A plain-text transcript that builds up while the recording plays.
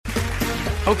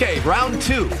Okay, round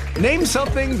two. Name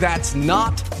something that's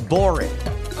not boring.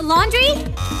 A laundry?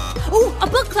 Ooh, a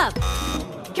book club.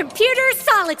 Computer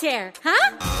solitaire,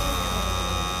 huh?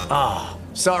 Ah, oh,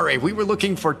 sorry, we were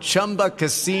looking for Chumba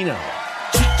Casino.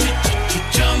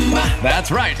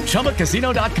 That's right,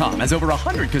 ChumbaCasino.com has over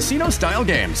 100 casino-style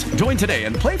games. Join today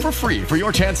and play for free for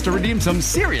your chance to redeem some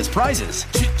serious prizes.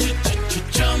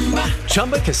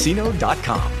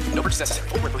 ChumbaCasino.com. No purchase necessary.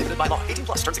 Void where prohibited by law. 18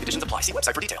 plus terms and conditions apply. See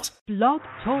website for details. Blog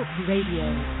Talk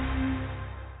Radio.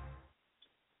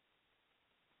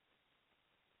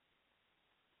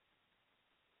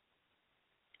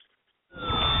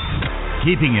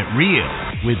 Keeping it real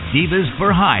with Divas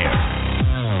for Hire.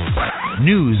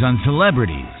 News on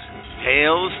celebrities,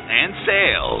 tales, and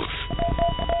sales.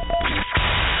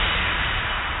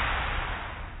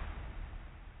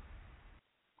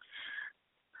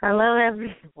 Hello,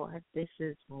 everyone. This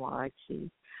is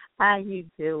Margie. How you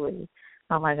doing?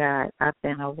 Oh, my God. I've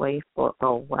been away for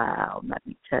a while, let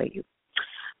me tell you.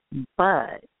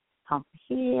 But I'm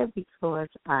here because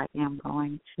I am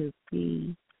going to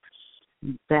be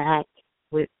back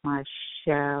with my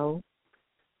show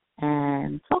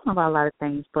and talking about a lot of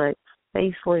things, but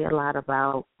basically a lot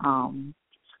about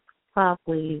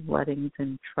probably weddings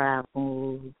and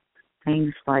travel,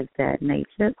 things like that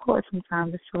nature. Of course,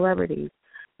 sometimes it's celebrities.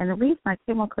 And the reason I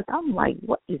came on, because I'm like,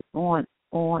 what is going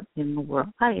on in the world?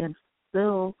 I am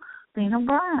still being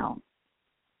around.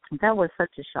 That was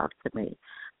such a shock to me.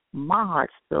 My heart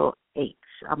still aches.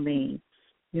 I mean,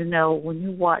 you know, when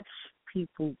you watch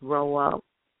people grow up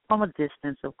from a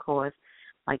distance, of course,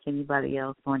 like anybody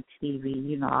else on TV,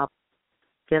 you know, I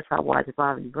guess I watched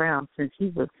Bobby Brown since he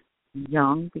was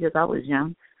young, because I was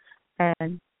young,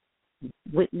 and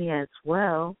Whitney as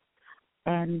well.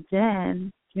 And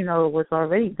then, you know, it was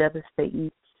already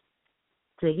devastating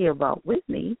to hear about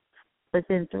Whitney, but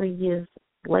then 3 years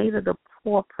later, the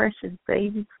poor, precious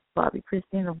baby, Bobby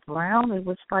Christina Brown, it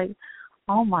was like,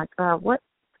 oh, my God, what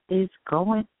is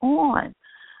going on?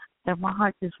 And my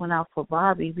heart just went out for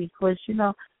Bobby because, you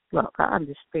know, look, I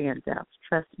understand that.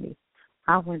 Trust me.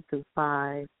 I went through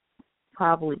 5,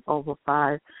 probably over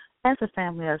 5, as a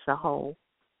family as a whole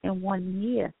in 1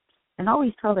 year. And I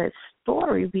always tell that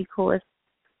story because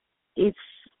it's,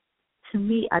 to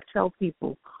me, I tell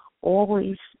people,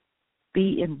 always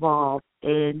be involved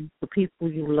in the people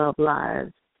you love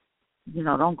lives. You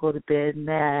know, don't go to bed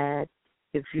mad.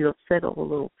 If you're upset over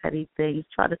little petty things,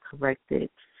 try to correct it,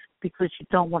 because you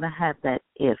don't want to have that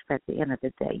if at the end of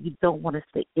the day. You don't want to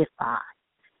say if I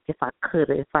could,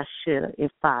 or if I should, or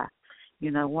if I,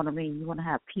 you know what I mean? You want to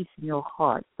have peace in your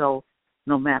heart. So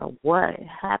no matter what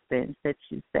happens, that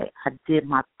you say, I did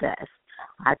my best.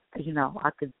 I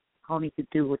only could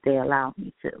do what they allowed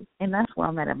me to. And that's where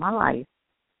I'm at in my life.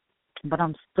 But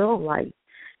I'm still like,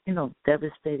 you know,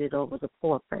 devastated over the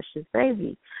poor, precious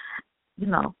baby. You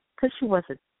know, because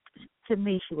to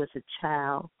me, she was a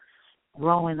child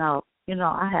growing up. You know,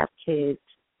 I have kids,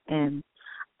 and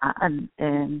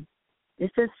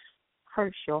it just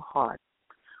hurts your heart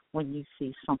when you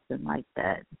see something like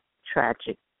that,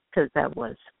 tragic, because that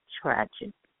was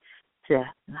tragic to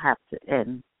have to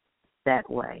end that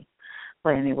way.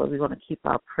 But anyway, we're going to keep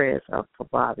our prayers up for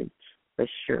Bobby for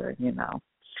sure, you know.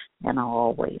 And I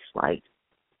always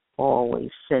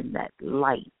send that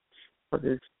light for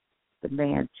the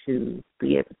man to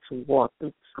be able to walk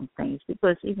through some things.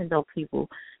 Because even though people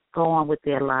go on with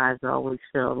their lives, I always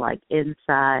feel like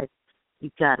inside you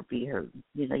got to be hurt.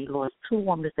 You know, you lost 2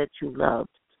 women that you loved.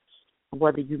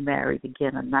 Whether you married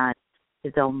again or not,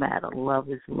 it don't matter.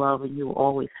 Love is love, and you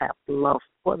always have love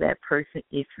for that person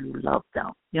if you love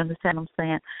them. You understand what I'm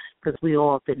saying? Because we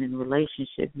all have been in a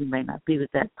relationship. You may not be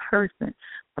with that person,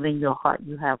 but in your heart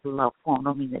you have love for them. I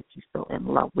don't mean that you're still in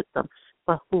love with them.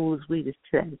 But who's we to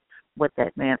say what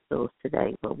that man feels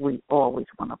today? But we always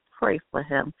want to pray for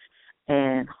him,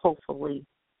 and hopefully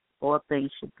all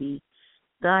things should be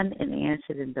done and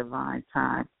answered in divine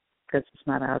time, because it's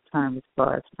not our time, it's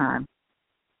God's time.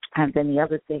 And then the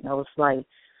other thing, I was like,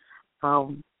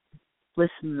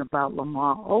 listening about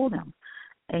Lamar Odom.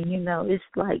 And, you know, it's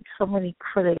like so many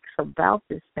critics about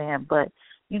this man. But,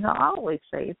 you know, I always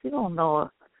say, if you don't know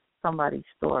somebody's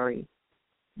story,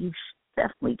 you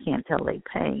definitely can't tell their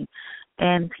pain.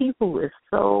 And people is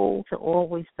so to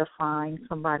always define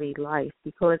somebody's life,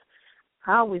 because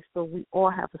I always feel we all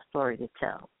have a story to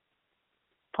tell.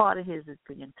 Part of his is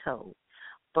being told.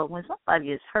 But when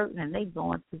somebody is hurting and they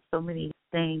going through so many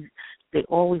things, they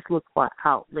always look for an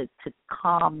outlet to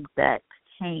calm that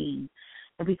pain.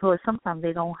 And because sometimes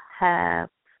they don't have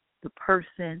the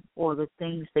person or the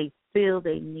things they feel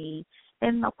they need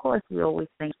And, of course, we always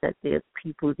think that there's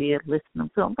people there listening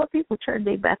to them, but people turn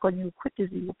their back on you quick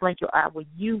as you blink your eye when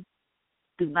you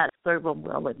do not serve them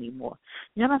well anymore.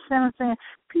 You understand what I'm saying?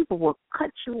 People will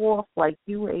cut you off like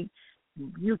you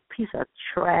piece of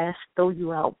trash, throw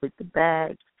you out with the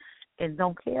bags, and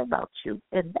don't care about you.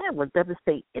 And that would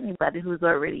devastate anybody who's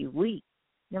already weak.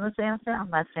 You understand what I'm saying? I'm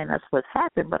not saying that's what's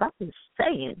happened, but I'm just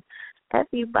saying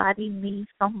everybody needs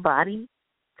somebody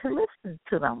to listen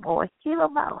to them or hear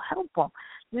them out, help them.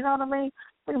 You know what I mean?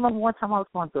 I remember one time I was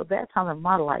going through a bad time in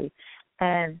my life,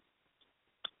 and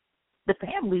the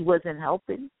family wasn't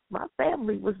helping. My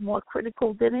family was more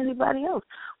critical than anybody else.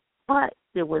 But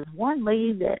there was one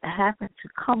lady that happened to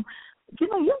come. You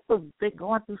know, you ever been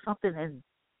going through something and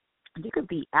you could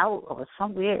be out or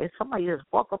somewhere and somebody just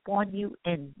walk up on you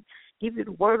and give you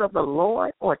the word of the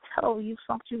Lord or tell you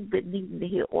something you've been needing to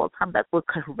hear all the time that will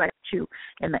correct you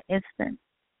in an instant.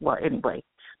 Well, anyway,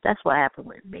 that's what happened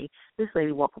with me. This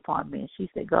lady walked upon me and she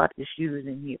said, God is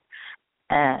using you.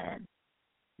 And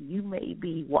you may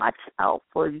be watched out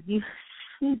for you.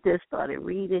 She just started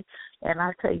reading, and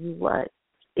I tell you what,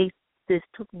 it just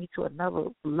took me to another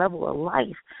level of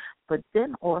life. But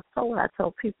then also, when I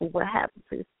tell people what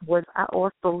happened was I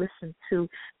also listened to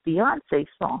Beyonce's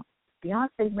song.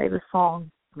 Beyonce made a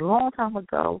song a long time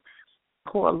ago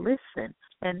called Listen,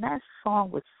 and that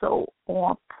song was so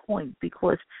on point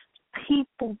because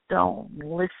people don't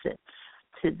listen.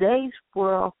 Today's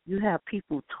world, you have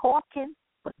people talking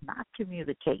but not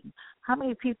communicating. How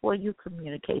many people are you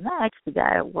communicating? I asked the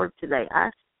guy at work today, I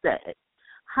said,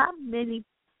 how many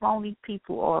phony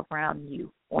people are around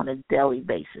you on a daily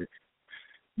basis?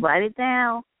 Write it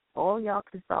down. All y'all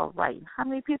can start writing. How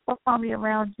many people are phony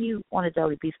around you on a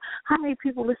daily basis? How many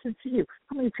people listen to you?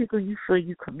 How many people you feel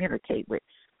you communicate with?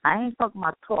 I ain't talking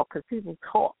about talk because people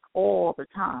talk all the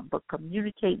time, but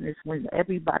communicating is when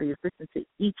everybody is listening to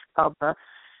each other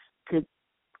to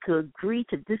agree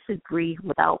to disagree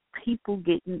without people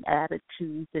getting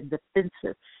attitudes and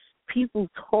defensive. People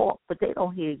talk, but they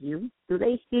don't hear you. Do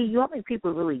they hear you? How many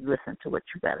people really listen to what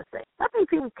you got to say? How many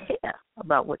people care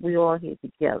about what we all hear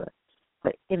together?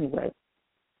 But anyway,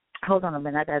 hold on a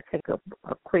minute. I got to take a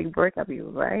quick break. I'll be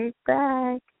right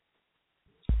back.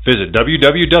 Visit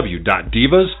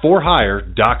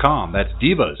www.divasforhire.com. That's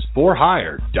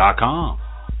divasforhire.com.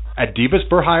 At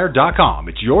divasforhire.com,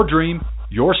 it's your dream,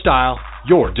 your style,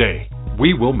 your day.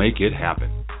 We will make it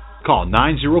happen. Call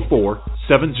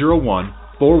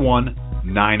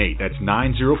 904-701-4198. That's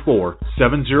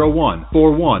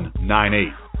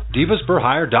 904-701-4198.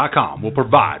 divasforhire.com will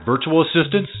provide virtual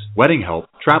assistance, wedding help,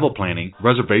 travel planning,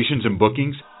 reservations and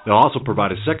bookings. They'll also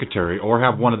provide a secretary or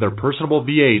have one of their personable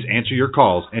VAs answer your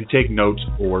calls and take notes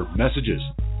or messages.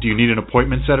 Do you need an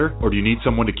appointment setter or do you need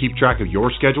someone to keep track of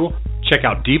your schedule? Check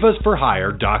out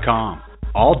divasforhire.com.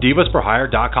 All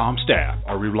divasforhire.com staff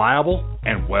are reliable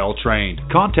and well-trained.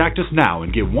 Contact us now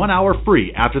and get 1 hour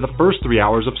free after the first 3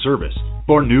 hours of service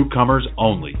for newcomers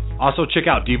only. Also, check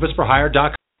out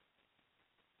divasforhire.com.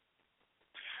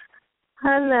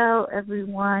 Hello,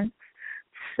 everyone.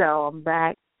 So I'm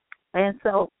back. And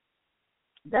so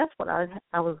that's what I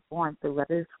was going through. I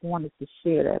just wanted to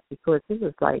share that because it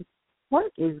was like,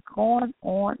 what is going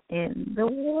on in the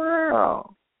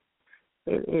world?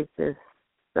 It is just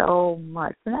so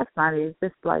much. And that's not it. It's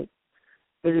just like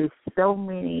it is so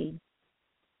many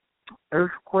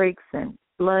earthquakes and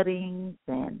floodings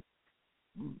and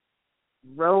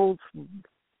roads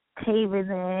caving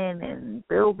in and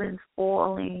buildings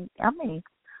falling. I mean,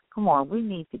 come on, we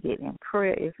need to get in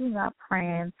prayer. If you're not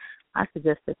praying, I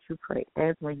suggest that you pray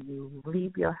as when you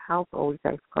leave your house. Always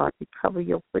ask God to cover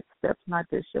your footsteps, not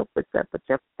just your footsteps, but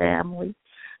your family.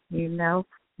 You know,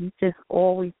 you just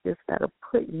always just got to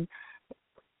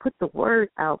put the word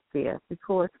out there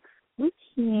because we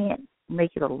can't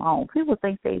make it alone. People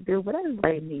think they do, but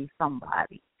everybody needs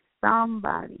somebody.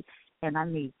 And I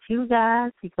need you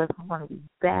guys because I'm going to be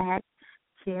back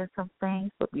sharing some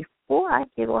things. But before I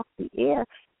get off the air,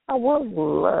 I would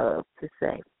love to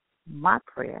say my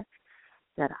prayer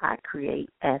that I create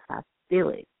as I feel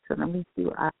it. So let me see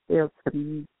what I feel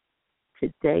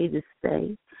today to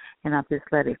say, and I just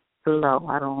let it flow.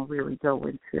 I don't really go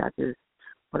into it.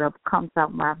 Whatever comes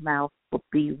out my mouth will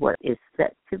be what is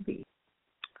set to be.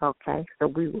 Okay? So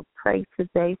we will pray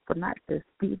today for not just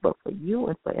me, but for you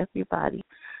and for everybody.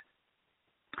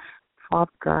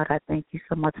 Father God, I thank you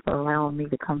so much for allowing me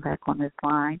to come back on this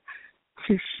line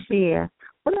to share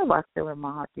whatever I feel in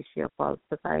my heart to share, Father,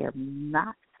 because I am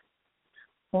not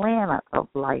a planner of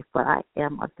life, but I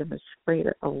am a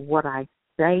demonstrator of what I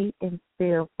say and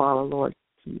feel, Father, Lord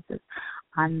Jesus.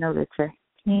 I know that your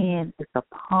hand is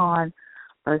upon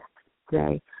us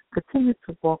today. Continue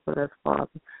to walk with us, Father.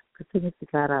 Continue to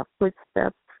guide our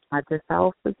footsteps, not just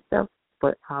our footsteps,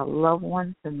 but our loved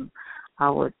ones and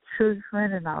our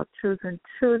children and our children's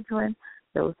children,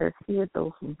 those that's here,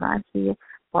 those who are not here.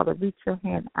 Father, reach your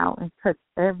hand out and touch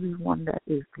everyone that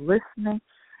is listening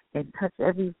and touch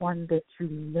everyone that you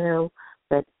know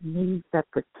that needs that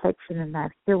protection and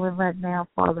that healing right now,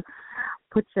 Father.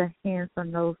 Put your hands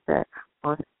on those that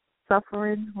are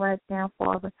suffering right now,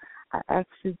 Father. I ask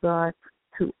you, God,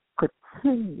 to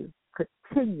continue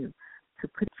to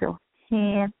put your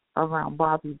hand around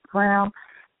Bobby Brown,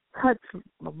 touch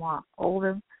Lamar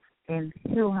Odom, and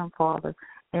heal him, Father,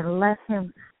 and let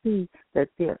him see that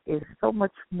there is so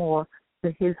much more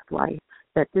to his life,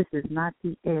 that this is not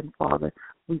the end, Father.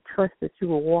 We trust that you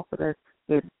will walk with us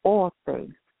in all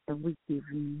things, and we give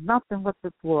you nothing but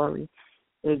the glory.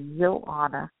 In your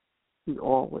honor, we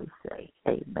always say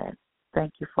amen.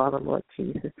 Thank you, Father, Lord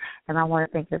Jesus. And I want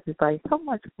to thank everybody so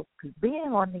much for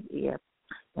being on the air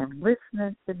and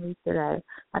listening to me today.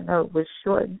 I know it was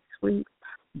short and sweet,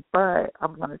 but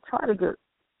I'm going to try to get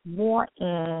more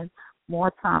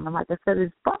time. And like I said,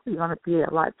 it's probably going to be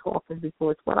a lot talking,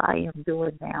 because what I am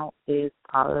doing now is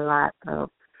a lot of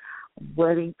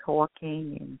wedding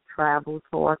talking and travel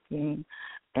talking.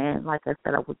 And like I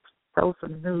said, I would throw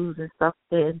some news and stuff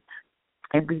in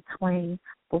between.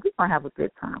 But we're going to have a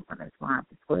good time on this line,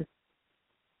 because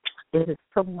it is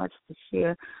so much to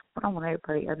share. But I want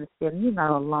everybody to understand you're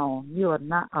not alone. You are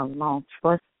not alone.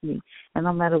 Trust me. And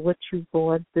no matter what you're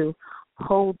going through,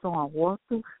 hold on. Walk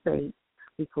through faith,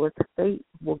 because faith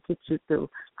will get you through.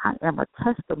 I am a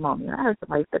testimony. And I heard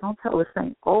somebody say, don't tell the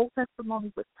same old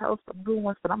testimony, but tell some new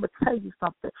ones. But I'm going to tell you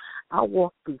something. I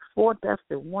walked through 4 deaths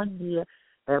in 1 year.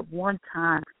 At one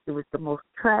time, it was the most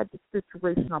tragic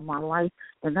situation of my life.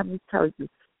 And let me tell you,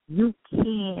 you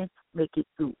can make it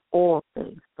through all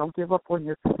things. Don't give up on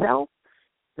yourself.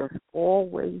 Just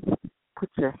always put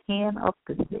your hand up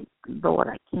and say, Lord,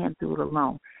 I can't do it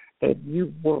alone. And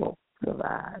you will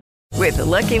survive. With the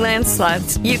Lucky Land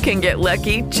Slots, you can get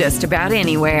lucky just about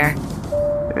anywhere.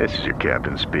 This is your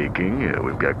captain speaking.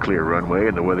 We've got clear runway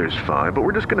and the weather's fine, but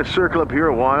we're just going to circle up here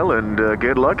a while and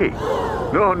get lucky.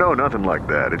 No, nothing like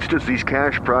that. It's just these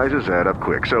cash prizes add up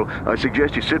quick. So I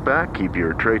suggest you sit back, keep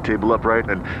your tray table upright,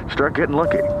 and start getting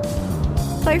lucky.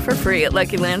 Play for free at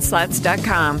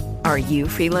LuckyLandSlots.com. Are you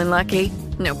feeling lucky?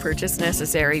 No purchase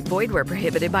necessary. Void where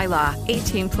prohibited by law.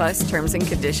 18+ terms and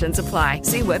conditions apply.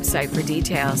 See website for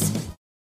details.